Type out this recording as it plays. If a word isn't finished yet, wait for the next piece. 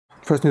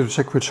First need to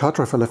check which hard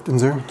drive I left in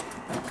there.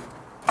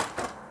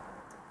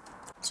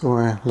 So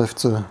I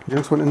left the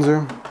Linux one in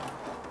there.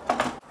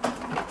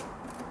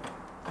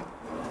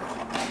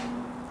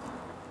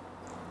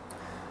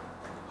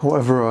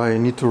 However, I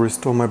need to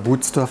restore my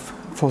boot stuff.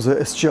 For the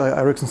Sgi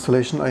Irix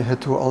installation I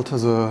had to alter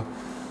the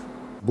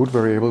boot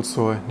variable,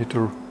 so I need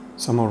to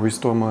somehow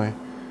restore my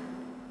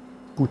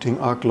booting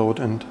arc load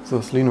and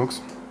this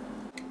Linux.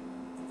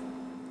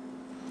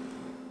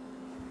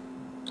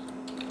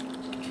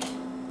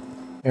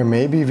 Here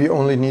maybe we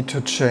only need to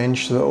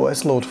change the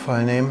OS load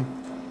file name,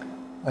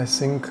 I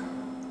think,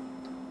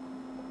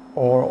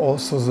 or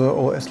also the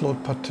OS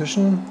load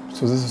partition.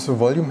 So this is the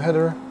volume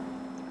header.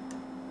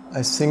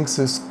 I think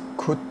this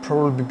could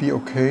probably be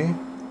okay,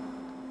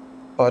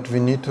 but we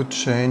need to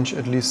change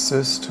at least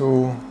this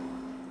to,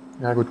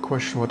 yeah, good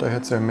question what I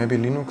had there, maybe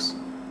Linux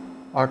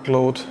arc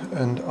load,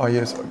 and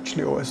yes,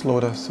 actually OS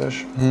loader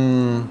sesh.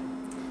 I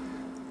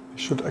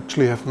should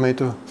actually have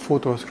made a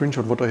photo or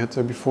screenshot what I had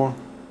there before.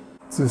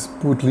 This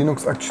boot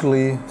Linux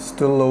actually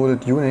still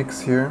loaded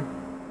Unix here,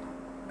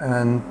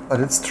 but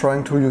it's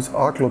trying to use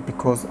arcload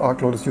because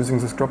arcload is using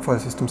this drop file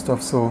system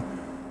stuff, so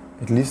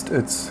at least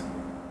it's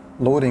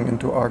loading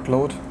into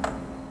arcload.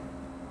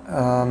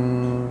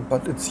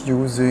 But it's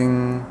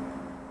using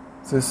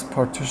this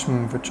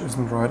partition, which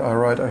isn't right.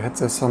 I had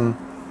there some,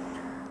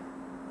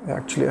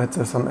 actually I had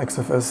there some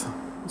XFS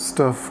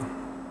stuff.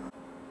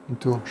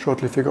 Need to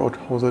shortly figure out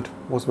how that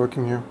was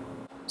working here.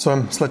 So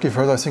I'm slightly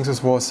further. I think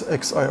this was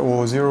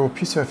XIO 0,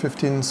 PCI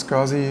 15,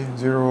 SCSI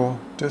 0,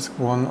 disk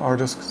 1,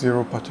 RDisk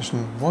 0, partition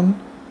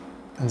 1,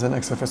 and then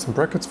XFS in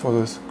brackets for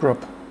this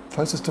grub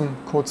file system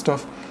code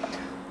stuff.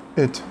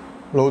 It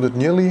loaded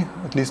nearly,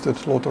 at least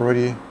it loaded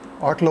already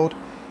arcload,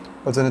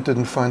 but then it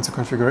didn't find the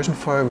configuration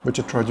file, which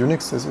it tried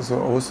Unix. This is the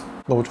OS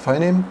load file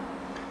name,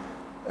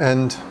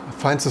 and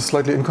finds this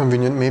slightly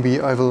inconvenient. Maybe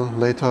I will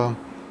later,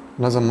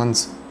 another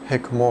month,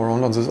 hack more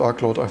around on this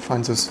arcload. I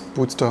find this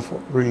boot stuff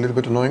really a little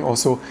bit annoying.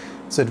 Also,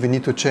 that we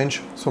need to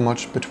change so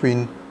much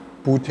between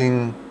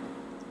booting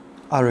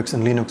Irix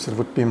and Linux. It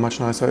would be much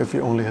nicer if we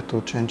only had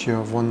to change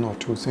here one or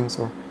two things,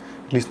 or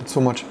at least not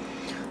so much.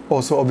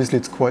 Also, obviously,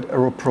 it's quite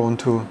error prone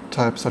to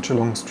type such a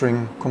long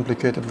string,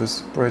 complicated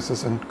with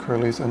braces and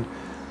curlies and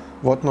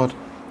whatnot,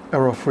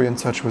 error free and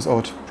such,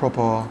 without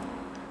proper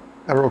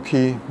arrow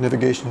key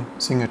navigation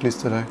thing, at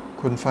least that I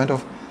couldn't find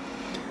of.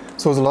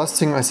 So the last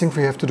thing I think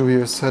we have to do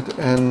here is set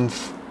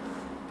env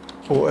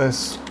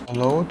OS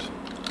load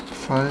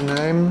file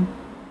name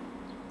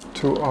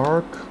to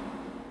arc,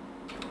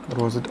 what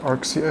was it,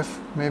 arccf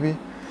maybe,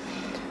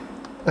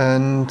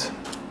 and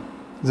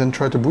then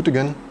try to boot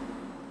again.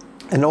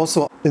 And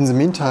also in the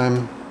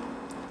meantime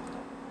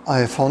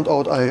I found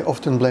out I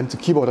often blamed the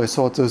keyboard. I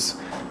thought this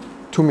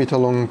 2 meter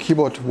long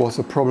keyboard was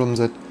a problem,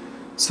 that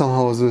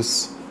somehow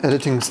this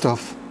editing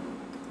stuff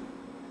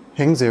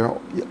hangs there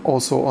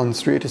also on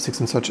 386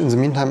 and such. In the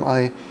meantime,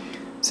 I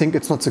think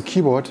it's not the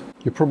keyboard.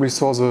 You probably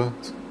saw the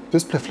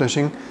display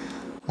flashing.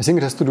 I think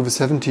it has to do with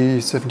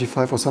 70,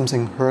 75 or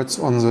something hertz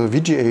on the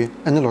VGA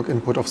analog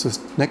input of this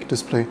NEC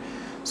display.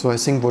 So I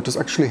think what is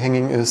actually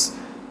hanging is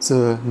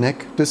the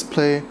NEC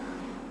display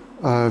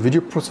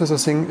video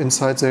processor thing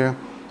inside there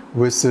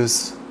with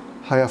this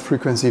higher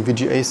frequency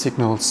VGA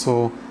signal.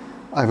 So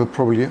I will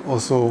probably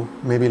also,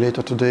 maybe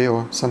later today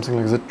or something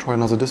like that, try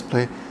another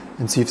display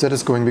and see if that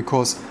is going,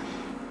 because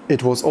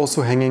it was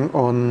also hanging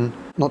on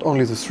not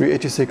only the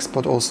 386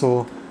 but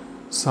also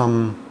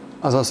some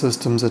other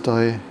systems that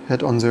I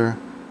had on there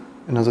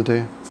another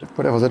day,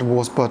 whatever that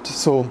was. But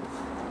so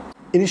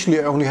initially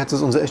I only had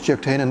this on the Sgi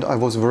Octane, and I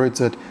was worried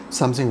that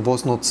something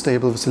was not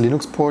stable with the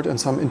Linux port and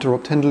some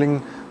interrupt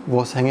handling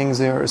was hanging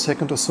there a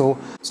second or so.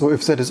 So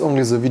if that is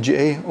only the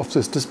VGA of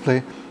this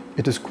display,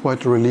 it is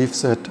quite a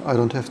relief that I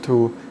don't have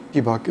to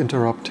debug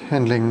interrupt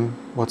handling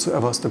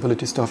whatsoever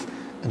stability stuff,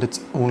 and it's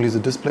only the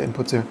display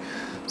input there.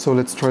 So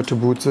let's try to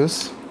boot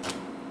this.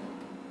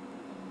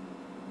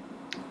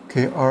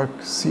 Okay,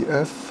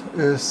 arccf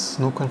is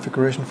no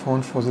configuration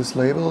found for this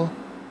label.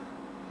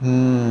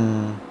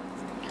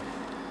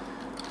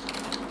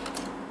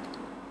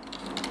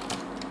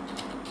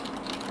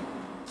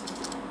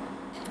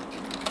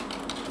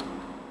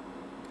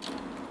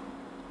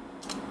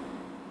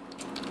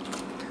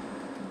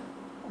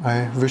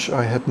 I wish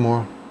I had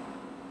more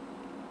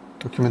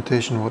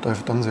documentation what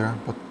I've done there,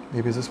 but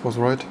maybe this was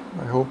right,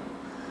 I hope.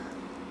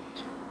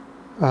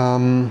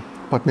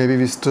 But maybe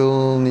we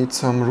still need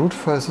some root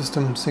file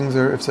system thing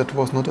there if that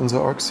was not in the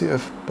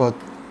arccf. But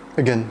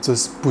again,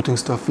 this booting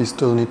stuff we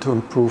still need to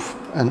improve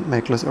and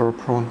make less error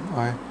prone.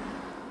 I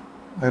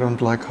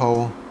don't like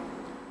how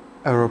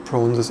error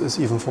prone this is,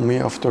 even for me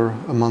after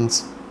a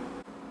month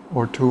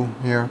or two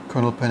here.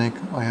 Kernel panic,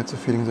 I had the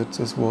feeling that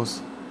this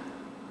was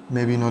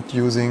maybe not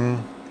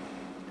using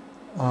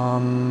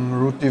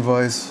root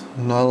device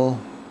null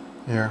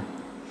here.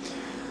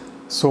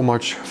 So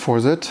much for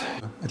that.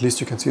 At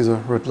least you can see the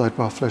red light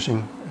bar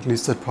flashing. At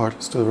least that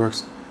part still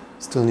works.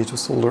 Still need to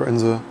solder in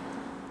the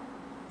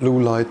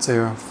blue light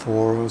there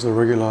for the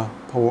regular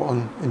power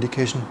on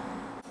indication.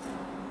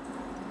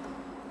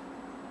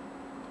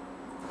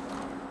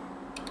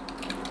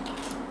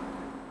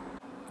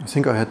 I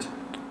think I had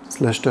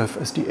 /dev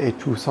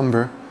SDA2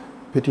 somewhere.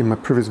 Pity my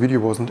previous video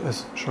wasn't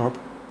as sharp.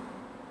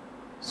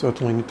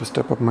 Certainly need to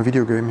step up my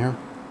video game here.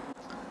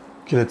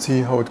 Okay, let's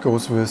see how it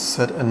goes with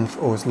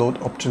set-env os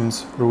load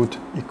options root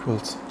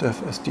equals dev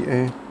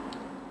SDA2.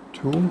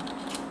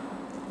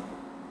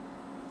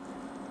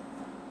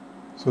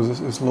 So this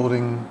is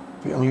loading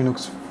the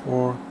Linux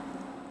for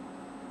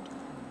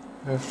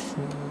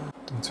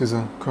don't see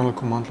the kernel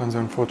command line there,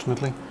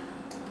 unfortunately.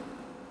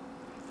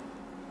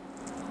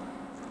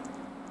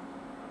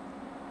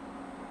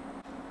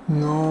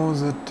 No,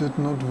 that did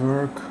not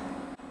work.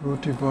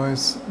 Root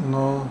device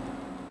null.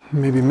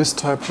 Maybe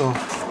mistyped or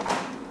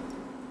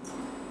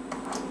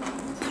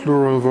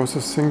plural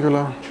versus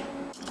singular.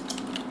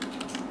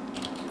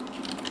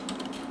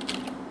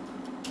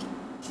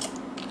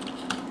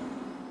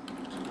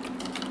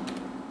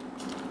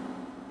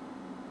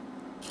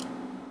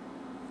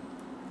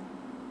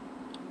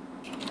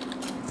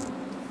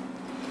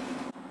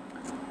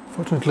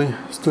 Fortunately,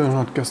 still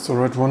not guessed the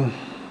right one.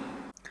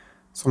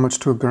 So much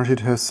to guarantee it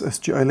has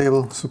SGI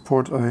label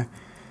support. I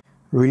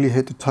really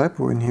hate the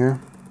typo in here.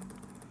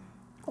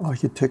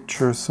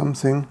 Architecture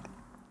something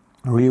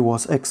really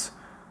was X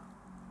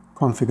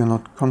config and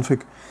not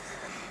config.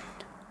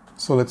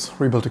 So let's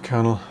rebuild the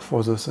kernel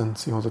for this and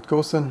see how that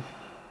goes then.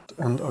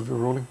 And are we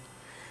rolling?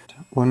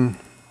 One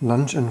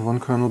lunch and one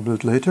kernel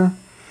build later.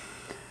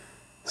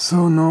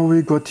 So now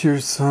we got here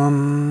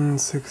some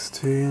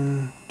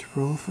 16,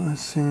 12 I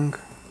think.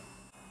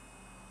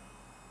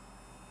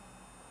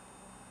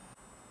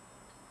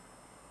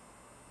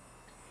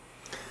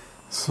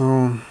 So,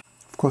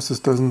 of course this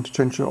doesn't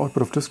change the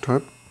output of disk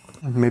type.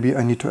 Maybe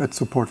I need to add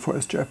support for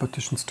SGI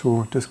partitions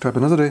to disk type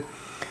another day.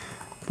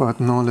 But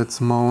now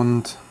let's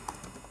mount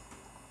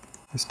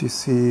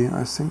SDC,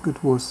 I think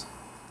it was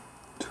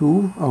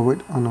 2, oh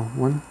wait, oh no,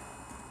 1.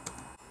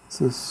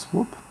 This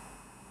swap.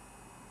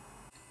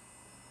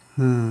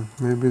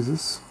 Maybe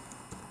this.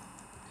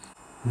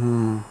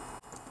 So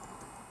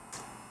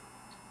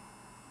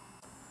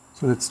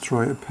let's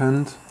try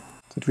append.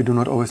 That we do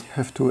not always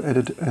have to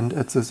edit and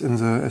add this in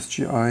the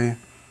SGI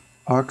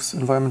args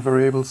environment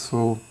variable.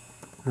 So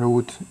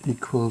root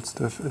equals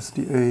dev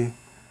SDA.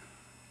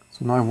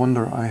 So now I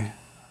wonder, I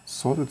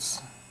thought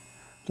it's,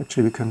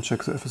 actually we can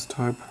check the FS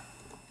type.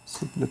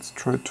 So let's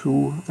try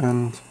 2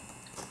 and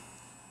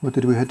what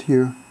did we had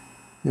here?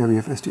 Yeah, we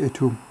have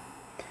SDA2.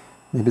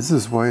 Maybe this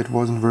is why it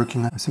wasn't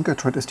working. I think I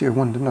tried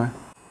SDA1, didn't I?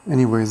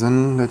 Anyway,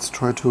 then let's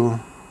try to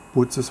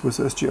boot this with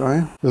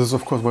SGI. This is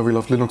of course why we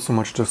love Linux so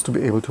much, just to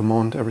be able to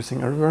mount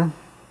everything everywhere.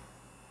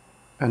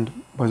 And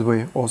by the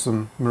way,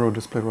 awesome mirror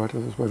display, right?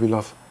 This is why we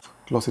love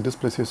glossy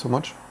displays here so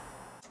much.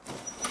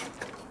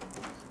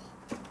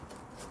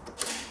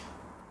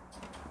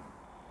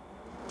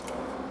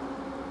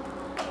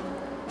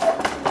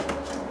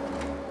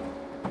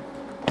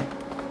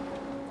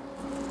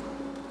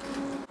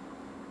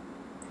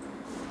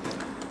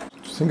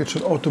 I think it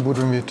should auto boot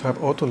when we type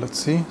auto. Let's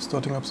see,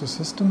 starting up the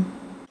system.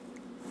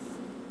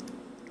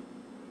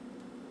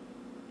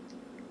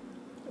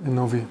 And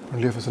now we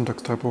only have a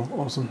syntax typo,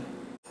 awesome.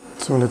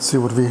 So let's see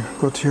what we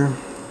got here.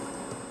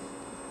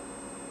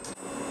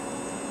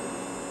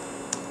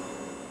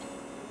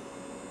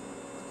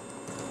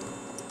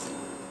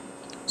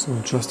 So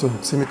just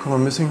a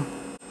semicolon missing.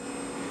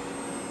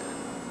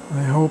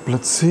 I hope,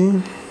 let's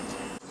see.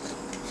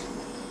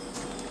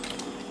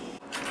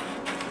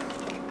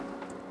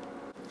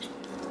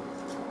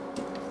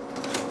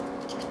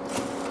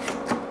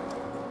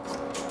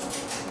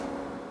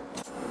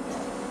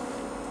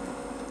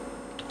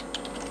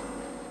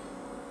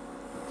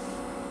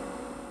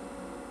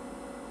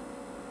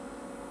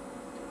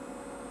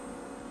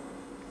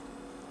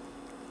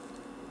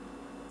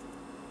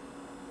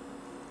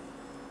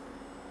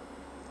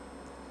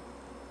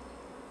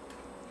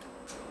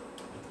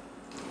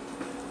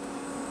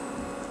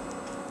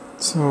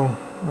 So,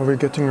 are we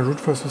getting a root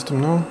file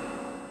system now?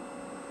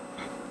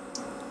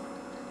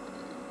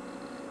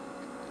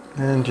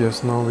 And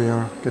yes, now we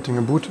are getting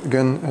a boot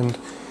again, and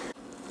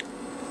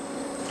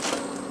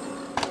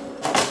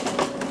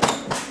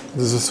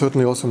this is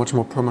certainly also much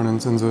more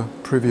permanent than the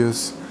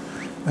previous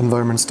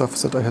environment stuff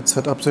that I had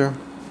set up there.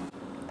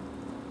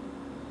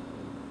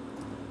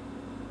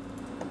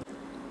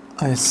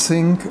 I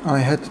think I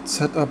had it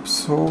set up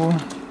so,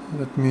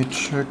 let me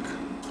check.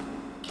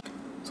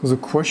 So the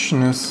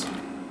question is,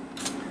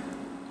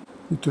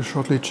 need to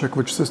shortly check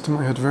which system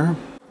I had where.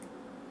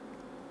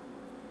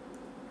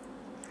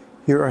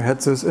 Here I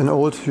had this in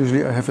old,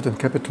 usually I have it in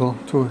capital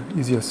to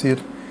easier see it.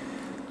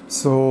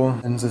 So,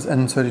 and this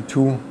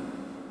N32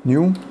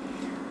 new,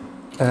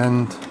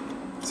 and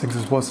I think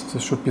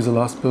this should be the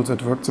last build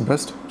that worked the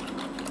best.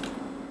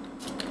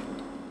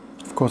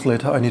 Of course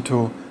later I need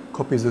to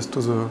copy this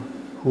to the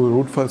whole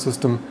root file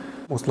system.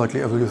 Most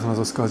likely I will use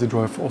another SCSI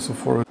drive also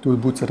for a dual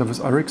boot setup with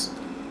IRIX.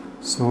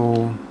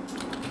 So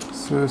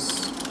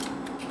this.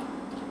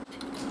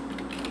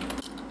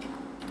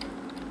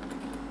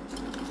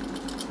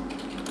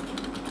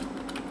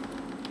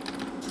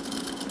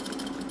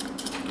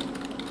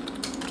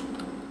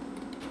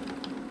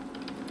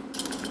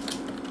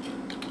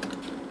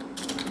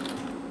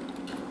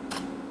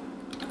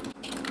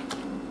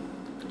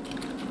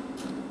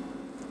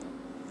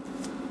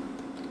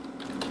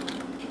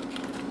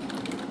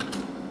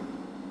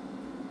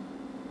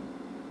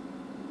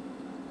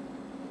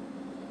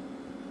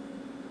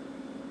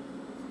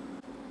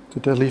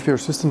 Did I leave your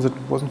system that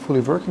wasn't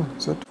fully working?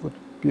 That would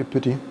be a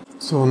pity.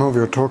 So now we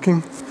are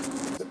talking.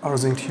 I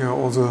synced here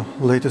all the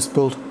latest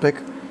build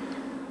back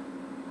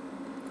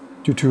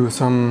due to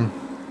some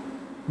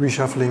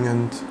reshuffling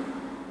and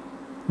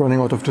running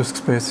out of disk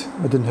space.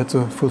 I didn't have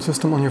the full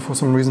system on here for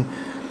some reason.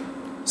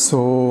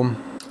 So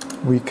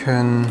we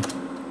can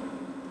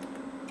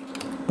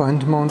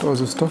bind mount all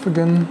the stuff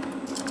again.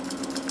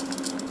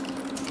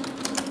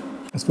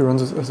 As we run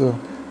this as a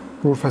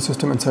root file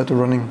system inside the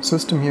running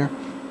system here.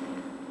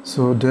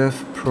 So dev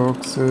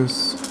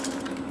proxys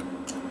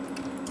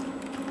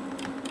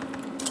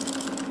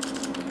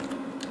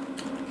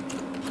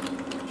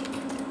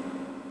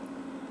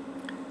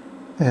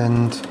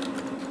and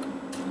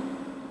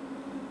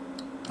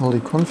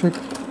ld config.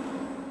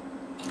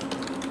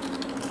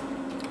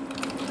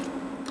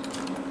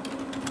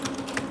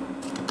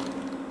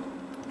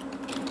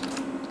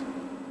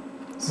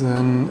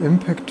 Then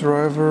impact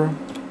driver.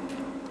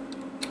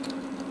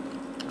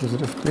 Does it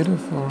have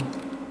bdif or?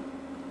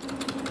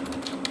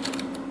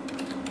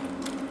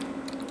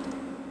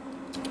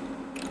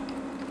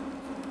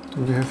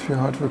 Do we have here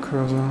hardware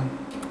cursor?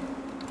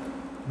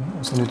 I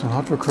also need a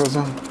hardware cursor.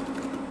 I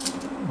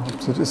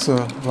hope that is the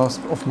last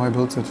of my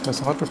builds that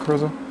has a hardware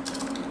cursor.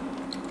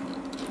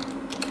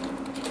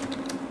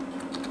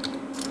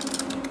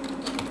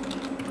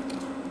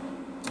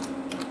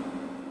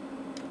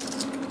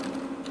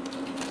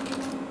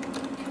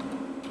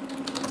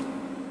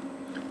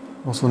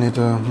 Also need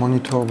a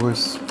monitor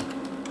with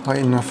high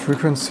enough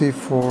frequency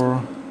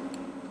for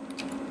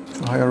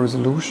the higher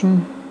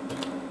resolution.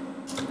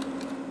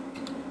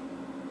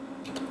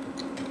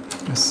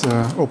 As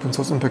open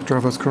source impact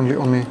driver is currently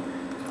only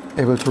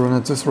able to run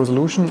at this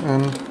resolution,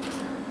 and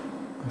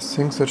I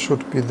think that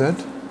should be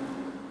that.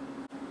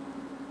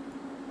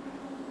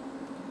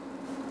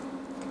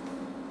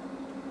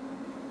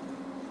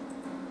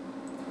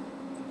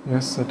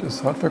 Yes, that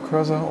is hardware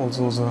cursor,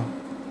 also the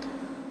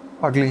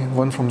ugly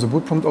one from the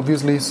boot prompt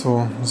obviously,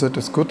 so that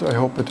is good. I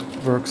hope it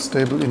works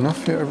stable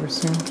enough here,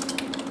 everything.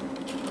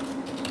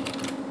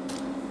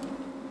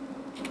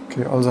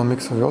 Okay, ALSA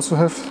mixer we also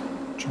have,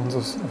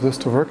 chances of this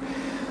to work.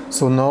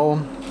 So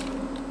now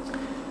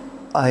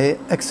I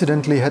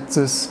accidentally had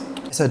this,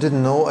 as I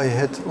didn't know I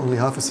had only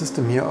half a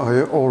system here,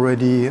 I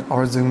already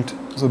rsynced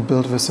the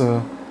build with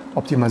the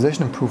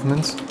optimization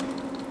improvements.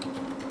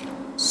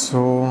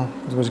 So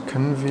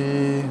can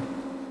we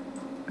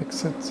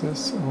exit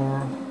this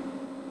or?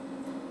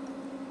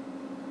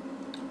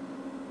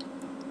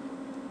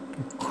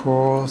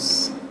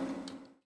 Because